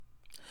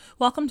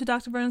Welcome to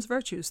Dr. Vernon's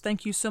Virtues.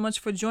 Thank you so much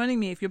for joining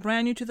me. If you're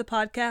brand new to the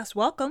podcast,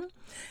 welcome.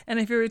 And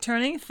if you're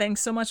returning,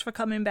 thanks so much for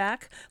coming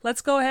back.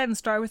 Let's go ahead and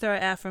start with our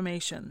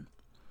affirmation.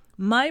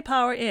 My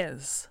power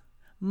is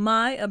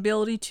my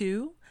ability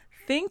to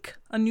think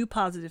a new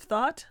positive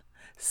thought,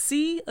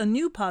 see a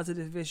new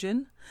positive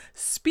vision,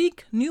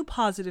 speak new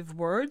positive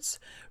words,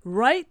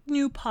 write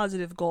new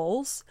positive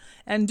goals,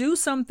 and do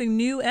something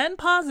new and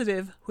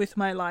positive with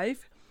my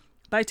life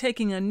by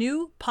taking a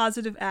new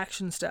positive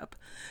action step.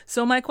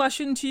 So my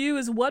question to you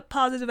is, what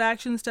positive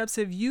action steps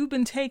have you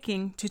been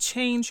taking to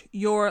change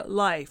your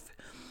life?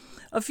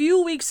 A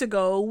few weeks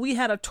ago, we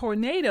had a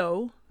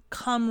tornado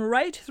come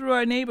right through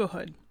our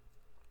neighborhood.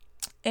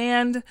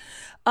 And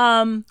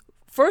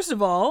first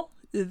of all,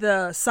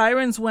 the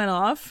sirens went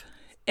off,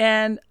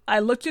 and I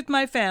looked at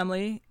my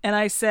family and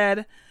I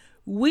said,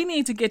 we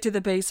need to get to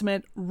the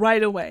basement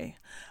right away.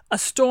 A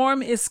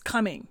storm is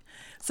coming.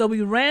 So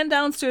we ran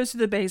downstairs to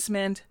the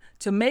basement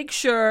to make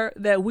sure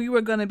that we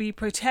were going to be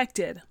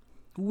protected.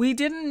 We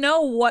didn't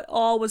know what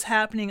all was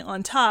happening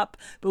on top,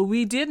 but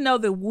we did know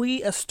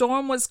that a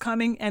storm was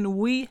coming, and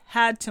we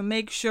had to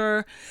make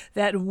sure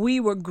that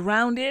we were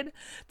grounded,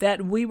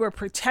 that we were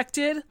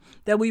protected,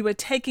 that we were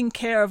taking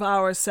care of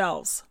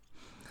ourselves.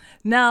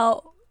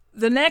 Now,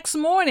 the next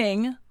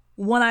morning,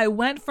 when I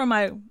went for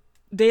my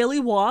daily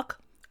walk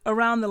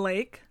around the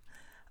lake,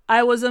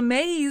 I was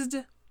amazed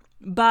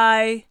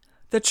by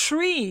the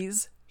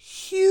trees,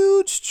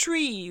 huge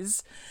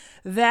trees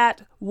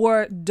that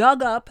were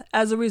dug up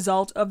as a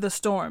result of the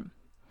storm.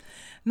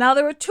 Now,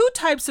 there were two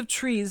types of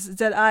trees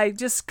that I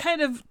just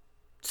kind of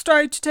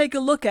started to take a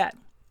look at.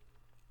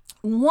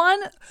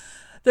 One,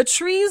 the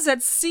trees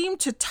that seemed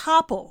to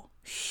topple,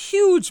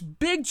 huge,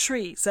 big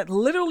trees that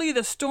literally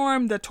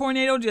the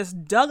tornado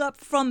just dug up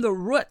from the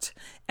root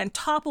and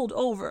toppled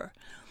over.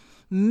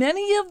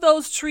 Many of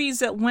those trees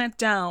that went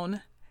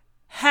down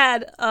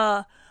had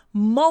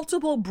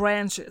multiple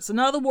branches. In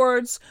other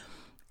words,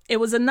 it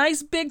was a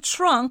nice big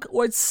trunk,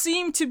 or it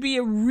seemed to be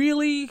a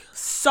really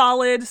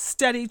solid,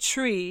 steady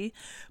tree,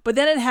 but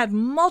then it had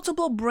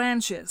multiple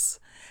branches.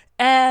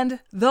 And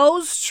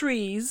those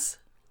trees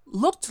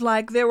looked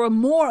like there were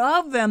more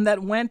of them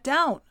that went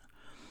down.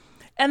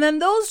 And then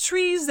those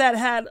trees that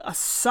had a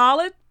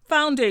solid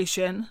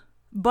foundation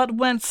but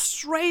went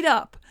straight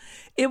up,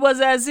 it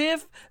was as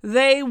if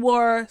they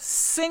were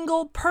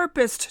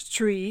single-purposed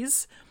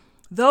trees.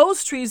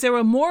 Those trees, there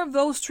were more of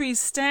those trees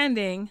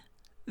standing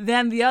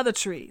than the other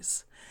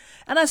trees.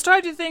 And I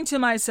started to think to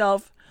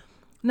myself,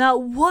 now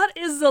what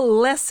is the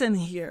lesson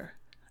here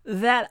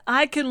that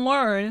I can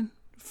learn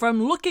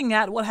from looking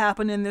at what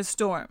happened in this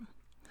storm?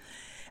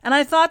 And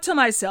I thought to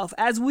myself,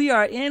 as we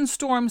are in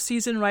storm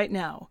season right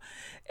now,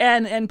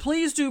 and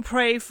please do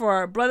pray for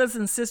our brothers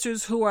and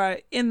sisters who are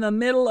in the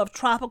middle of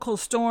tropical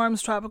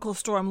storms, Tropical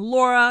Storm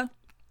Laura,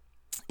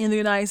 in the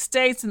United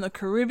States, in the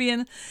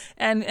Caribbean,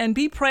 and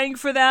be praying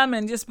for them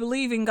and just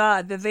believing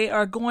God that they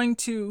are going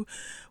to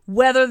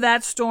weather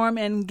that storm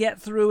and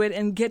get through it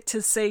and get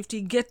to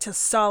safety, get to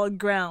solid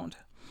ground.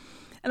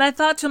 And I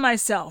thought to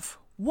myself,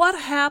 what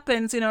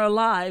happens in our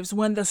lives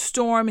when the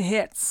storm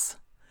hits?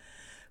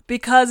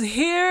 Because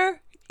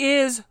here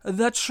is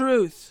the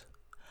truth.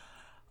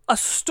 A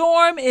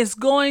storm is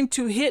going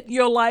to hit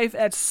your life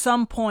at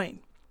some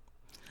point.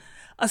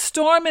 A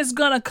storm is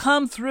going to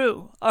come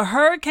through. A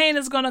hurricane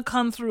is going to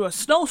come through. A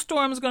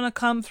snowstorm is going to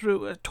come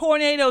through. A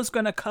tornado is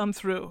going to come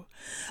through.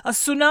 A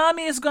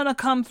tsunami is going to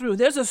come through.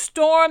 There's a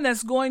storm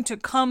that's going to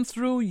come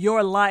through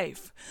your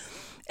life.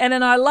 And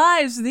in our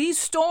lives, these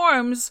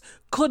storms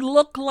could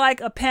look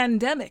like a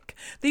pandemic.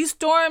 These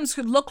storms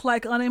could look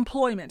like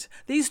unemployment.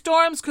 These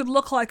storms could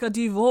look like a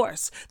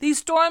divorce. These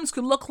storms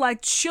could look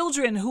like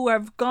children who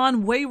have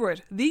gone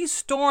wayward. These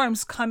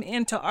storms come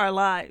into our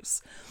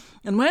lives.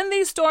 And when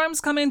these storms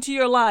come into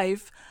your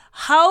life,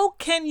 how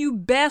can you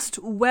best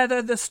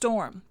weather the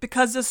storm?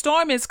 Because the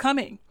storm is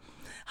coming.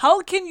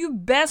 How can you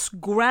best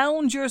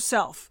ground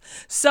yourself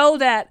so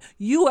that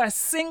you are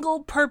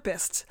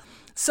single-purposed,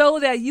 so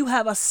that you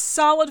have a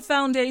solid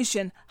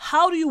foundation?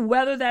 How do you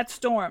weather that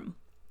storm?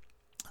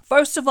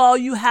 First of all,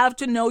 you have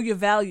to know your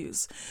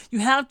values. You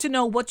have to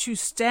know what you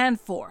stand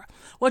for,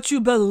 what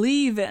you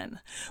believe in,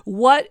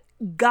 what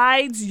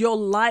guides your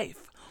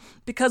life.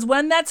 Because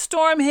when that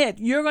storm hit,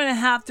 you're going to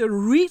have to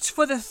reach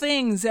for the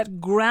things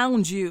that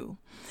ground you.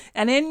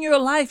 And in your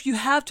life, you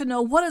have to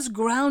know what is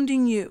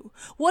grounding you.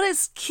 What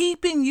is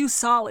keeping you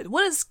solid?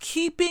 What is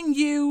keeping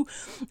you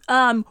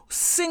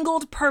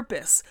singled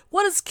purpose?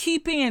 What is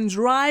keeping and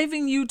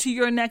driving you to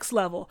your next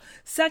level?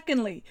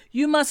 Secondly,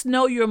 you must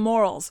know your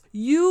morals.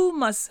 You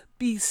must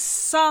be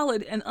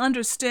solid and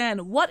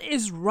understand what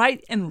is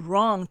right and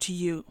wrong to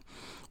you.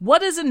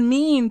 What does it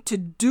mean to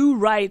do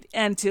right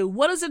and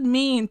what does it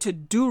mean to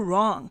do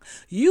wrong?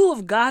 You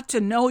have got to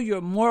know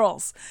your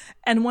morals.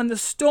 And when the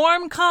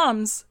storm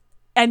comes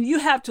and you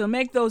have to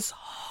make those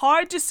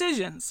hard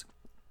decisions,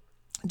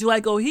 do I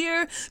go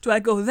here? Do I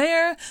go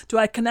there? Do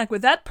I connect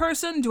with that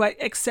person? Do I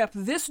accept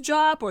this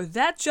job or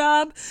that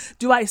job?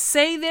 Do I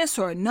say this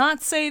or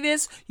not say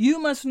this? You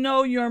must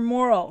know your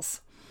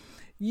morals.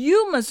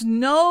 You must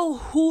know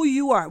who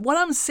you are. What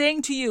I'm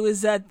saying to you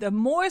is that the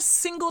more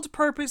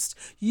single-purposed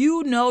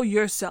you know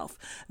yourself,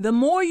 the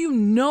more you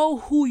know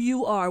who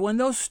you are. When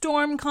those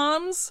storm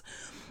comes,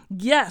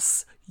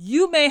 yes,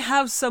 you may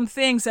have some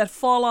things that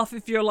fall off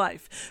of your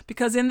life,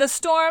 because in the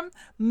storm,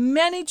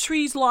 many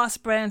trees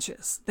lost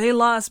branches. They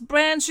lost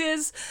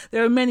branches.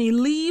 There are many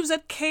leaves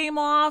that came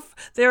off.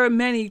 There are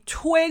many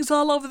twigs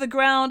all over the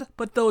ground,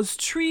 but those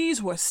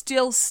trees were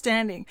still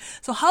standing.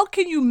 So how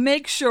can you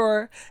make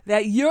sure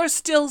that you're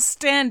still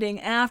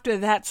standing after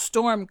that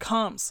storm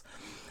comes?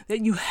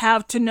 That you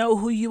have to know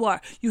who you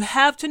are. You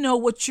have to know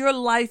what your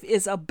life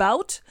is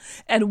about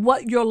and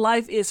what your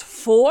life is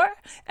for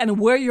and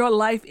where your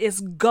life is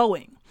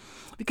going.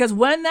 Because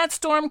when that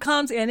storm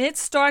comes and it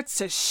starts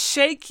to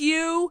shake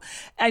you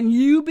and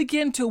you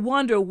begin to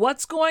wonder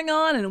what's going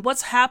on and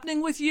what's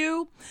happening with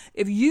you,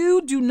 if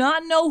you do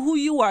not know who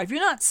you are, if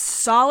you're not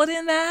solid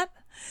in that,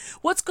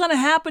 what's going to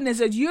happen is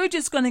that you're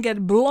just going to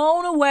get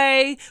blown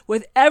away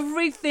with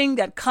everything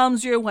that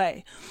comes your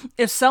way.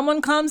 If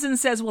someone comes and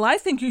says, well, I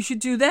think you should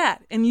do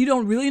that, and you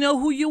don't really know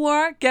who you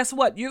are, guess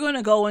what? You're going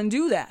to go and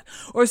do that.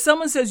 Or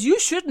someone says you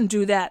shouldn't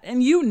do that,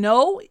 and you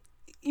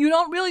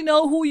don't really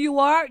know who you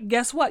are,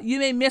 guess what? You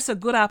may miss a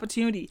good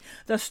opportunity.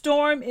 The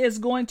storm is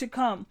going to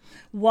come.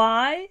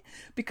 Why?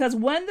 Because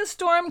when the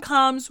storm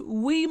comes,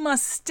 we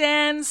must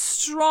stand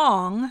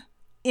strong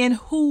in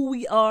who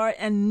we are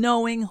and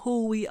knowing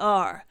who we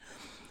are.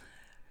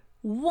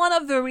 One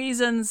of the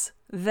reasons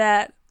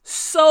that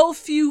so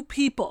few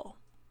people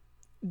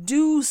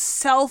do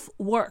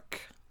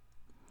self-work,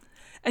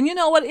 and you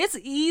know what? It's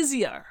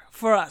easier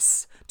for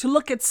us to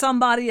look at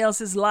somebody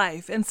else's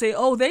life and say,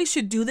 oh, they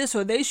should do this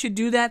or they should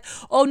do that.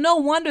 Oh, no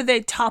wonder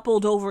they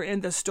toppled over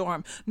in the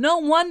storm. No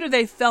wonder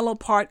they fell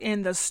apart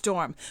in the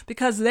storm.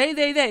 Because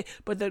they.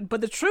 But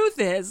the truth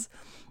is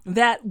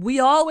that we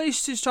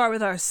always should start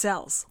with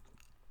ourselves.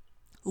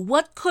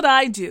 What could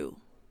I do?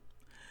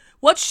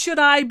 What should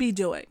I be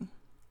doing?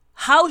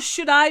 How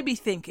should I be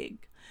thinking?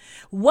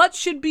 What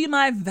should be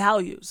my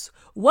values?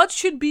 What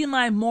should be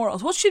my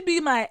morals? What should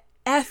be my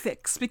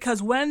ethics?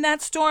 Because when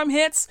that storm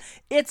hits,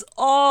 it's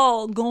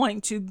all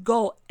going to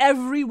go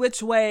every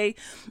which way,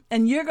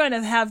 and you're going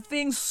to have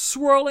things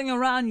swirling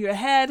around your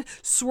head,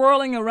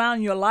 swirling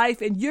around your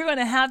life, and you're going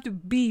to have to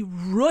be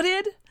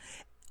rooted,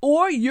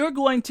 or you're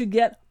going to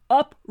get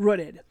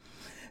uprooted.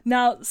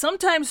 Now,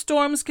 sometimes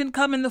storms can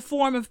come in the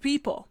form of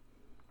people.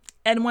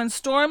 And when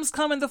storms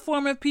come in the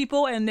form of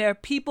people and there are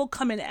people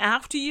coming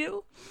after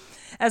you,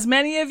 as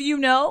many of you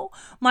know,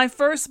 my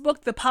first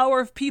book, The Power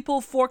of People,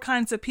 4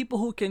 Kinds of People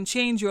Who Can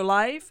Change Your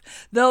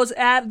Life, those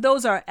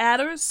are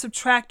adders,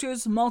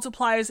 subtractors,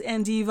 multipliers,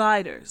 and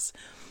dividers.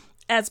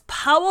 As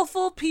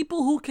powerful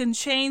people who can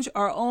change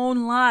our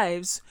own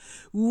lives,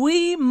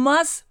 we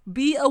must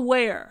be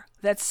aware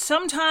that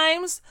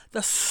sometimes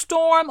the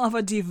storm of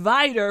a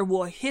divider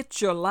will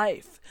hit your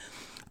life.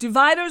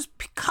 Dividers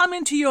come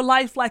into your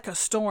life like a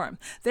storm.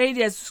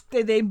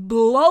 They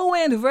blow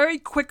in very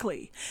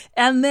quickly,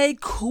 and they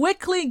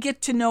quickly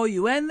get to know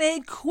you, and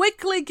they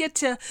quickly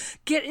get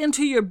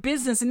into your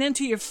business and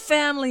into your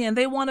family, and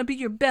they want to be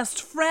your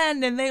best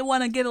friend, and they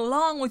want to get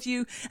along with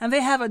you, and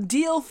they have a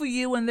deal for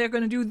you, and they're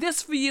going to do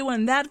this for you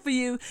and that for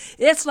you.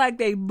 It's like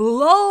they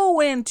blow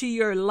into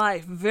your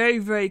life very,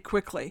 very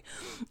quickly.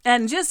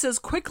 And just as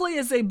quickly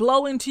as they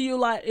blow into your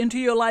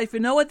life, you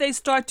know what they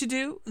start to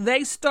do?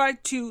 They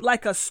start to,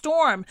 like a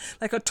storm,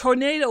 like a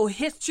tornado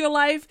hits your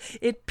life,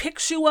 it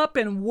picks you up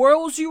and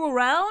whirls you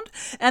around,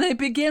 and it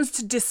begins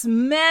to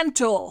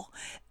dismantle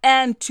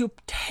and to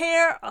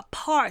tear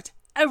apart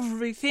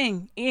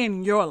everything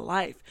in your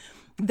life.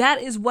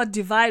 That is what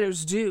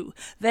dividers do.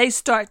 They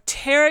start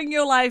tearing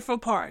your life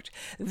apart.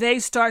 They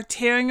start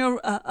tearing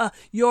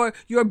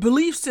your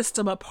belief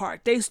system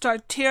apart. They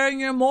start tearing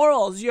your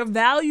morals, your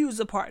values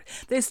apart.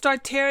 They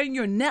start tearing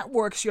your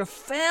networks, your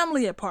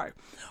family apart.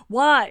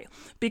 Why?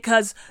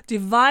 Because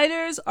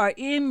dividers are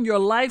in your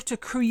life to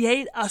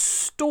create a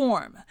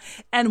storm.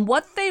 And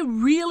what they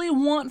really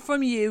want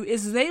from you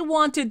is they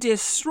want to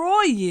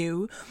destroy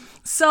you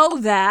so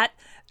that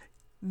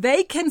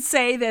they can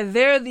say that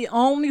they're the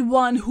only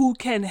one who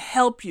can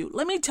help you.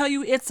 Let me tell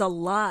you, it's a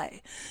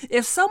lie.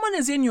 If someone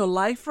is in your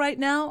life right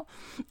now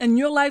and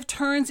your life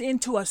turns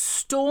into a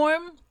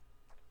storm,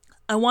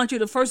 I want you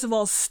to first of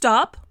all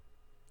stop.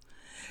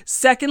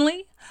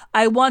 Secondly,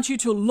 I want you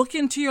to look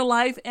into your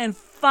life and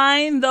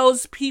find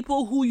those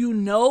people who you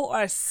know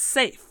are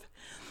safe.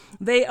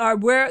 They are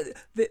where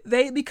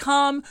they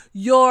become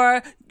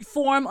your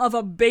form of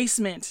a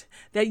basement,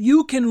 that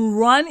you can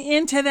run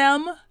into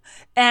them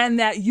and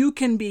that you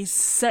can be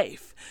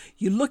safe.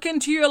 You look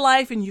into your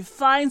life and you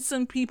find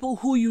some people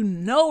who you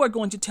know are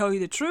going to tell you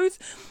the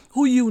truth,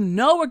 who you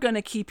know are going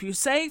to keep you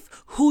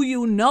safe, who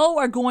you know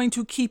are going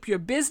to keep your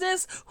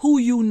business, who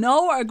you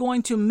know are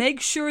going to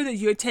make sure that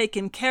you're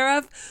taken care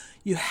of.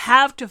 You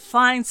have to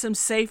find some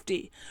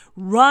safety.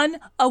 Run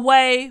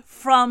away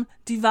from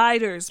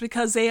dividers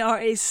because they are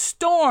a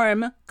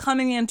storm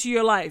coming into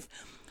your life.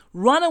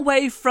 Run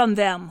away from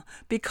them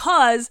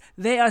because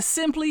they are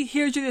simply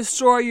here to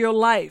destroy your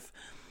life.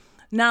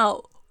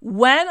 Now,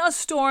 when a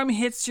storm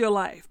hits your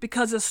life,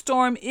 because a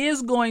storm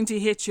is going to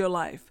hit your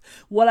life,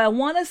 what I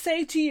want to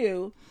say to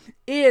you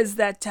is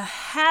that to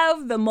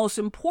have the most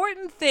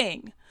important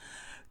thing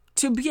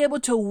to be able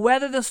to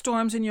weather the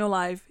storms in your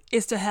life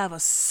is to have a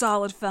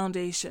solid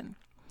foundation,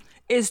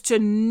 is to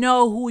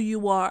know who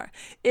you are,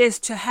 is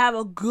to have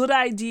a good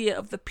idea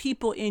of the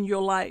people in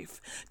your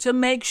life, to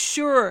make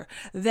sure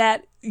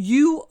that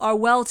you are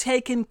well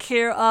taken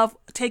care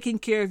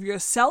of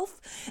yourself,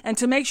 and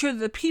to make sure that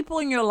the people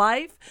in your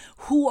life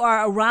who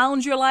are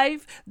around your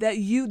life,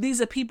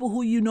 these are people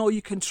who you know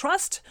you can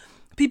trust,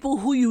 people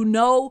who you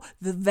know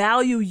that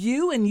value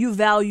you and you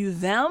value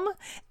them,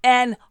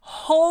 and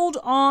hold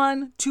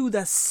on to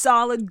the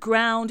solid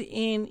ground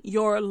in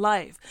your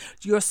life.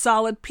 Your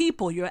solid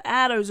people, your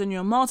adders and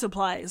your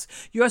multipliers,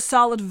 your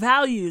solid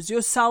values,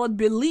 your solid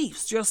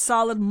beliefs, your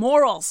solid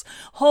morals.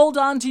 Hold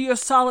on to your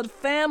solid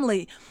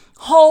family.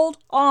 Hold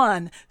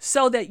on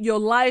so that your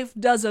life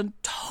doesn't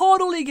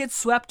totally get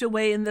swept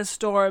away in the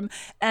storm,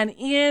 and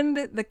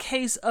in the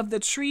case of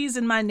the trees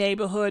in my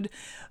neighborhood,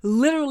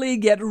 literally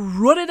get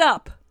rooted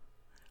up,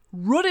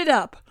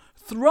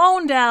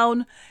 thrown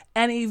down,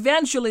 and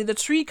eventually the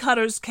tree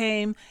cutters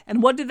came,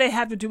 and what did they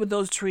have to do with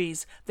those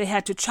trees? They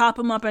had to chop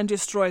them up and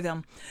destroy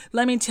them.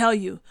 Let me tell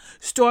you,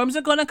 storms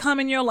are going to come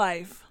in your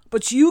life,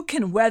 but you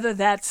can weather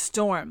that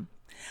storm.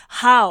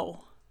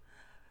 How?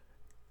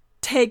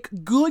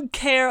 Take good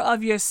care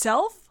of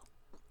yourself.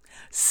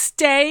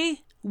 Stay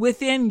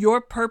within your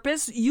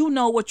purpose. You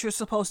know what you're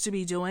supposed to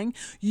be doing.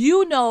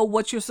 You know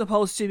what you're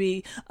supposed to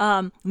be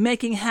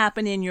making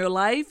happen in your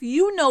life.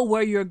 You know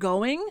where you're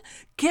going.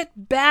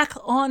 Get back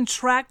on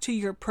track to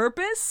your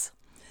purpose.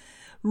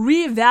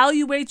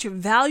 Reevaluate your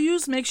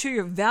values. Make sure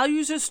your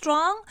values are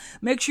strong.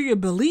 Make sure your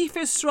belief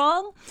is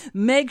strong.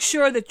 Make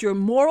sure that your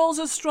morals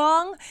are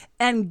strong,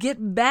 and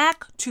get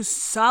back to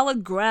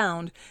solid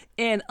ground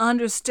in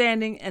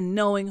understanding and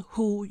knowing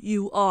who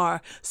you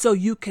are so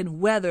you can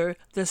weather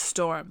the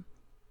storm.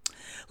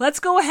 Let's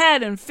go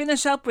ahead and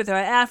finish up with our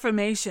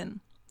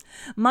affirmation.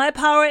 My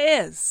power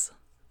is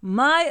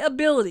my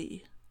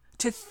ability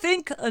to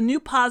think a new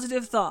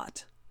positive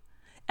thought.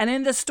 And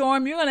in the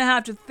storm, you're going to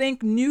have to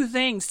think new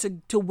things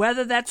to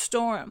weather that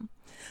storm.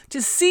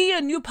 To see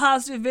a new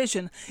positive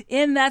vision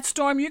in that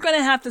storm, you're going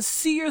to have to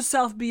see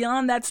yourself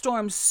beyond that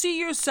storm. See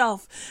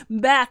yourself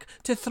back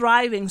to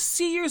thriving.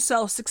 See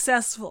yourself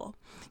successful.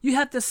 You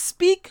have to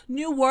speak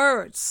new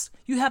words.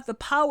 You have the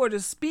power to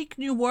speak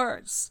new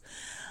words.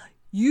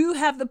 You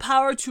have the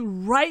power to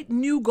write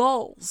new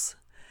goals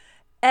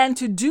and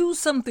to do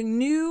something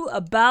new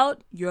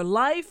about your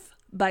life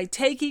by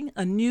taking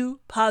a new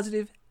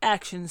positive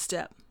action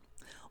step.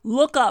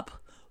 Look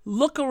up,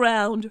 look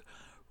around,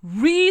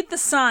 read the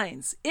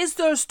signs. Is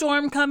there a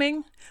storm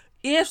coming?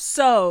 If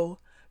so,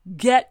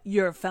 get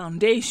your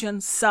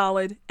foundation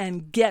solid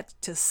and get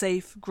to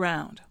safe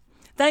ground.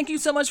 Thank you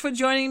so much for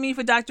joining me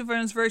for Dr.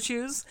 Vern's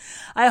Virtues.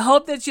 I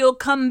hope that you'll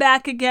come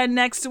back again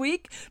next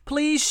week.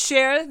 Please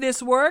share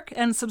this work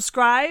and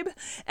subscribe.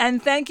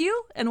 And thank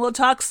you, and we'll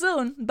talk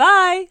soon.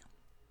 Bye.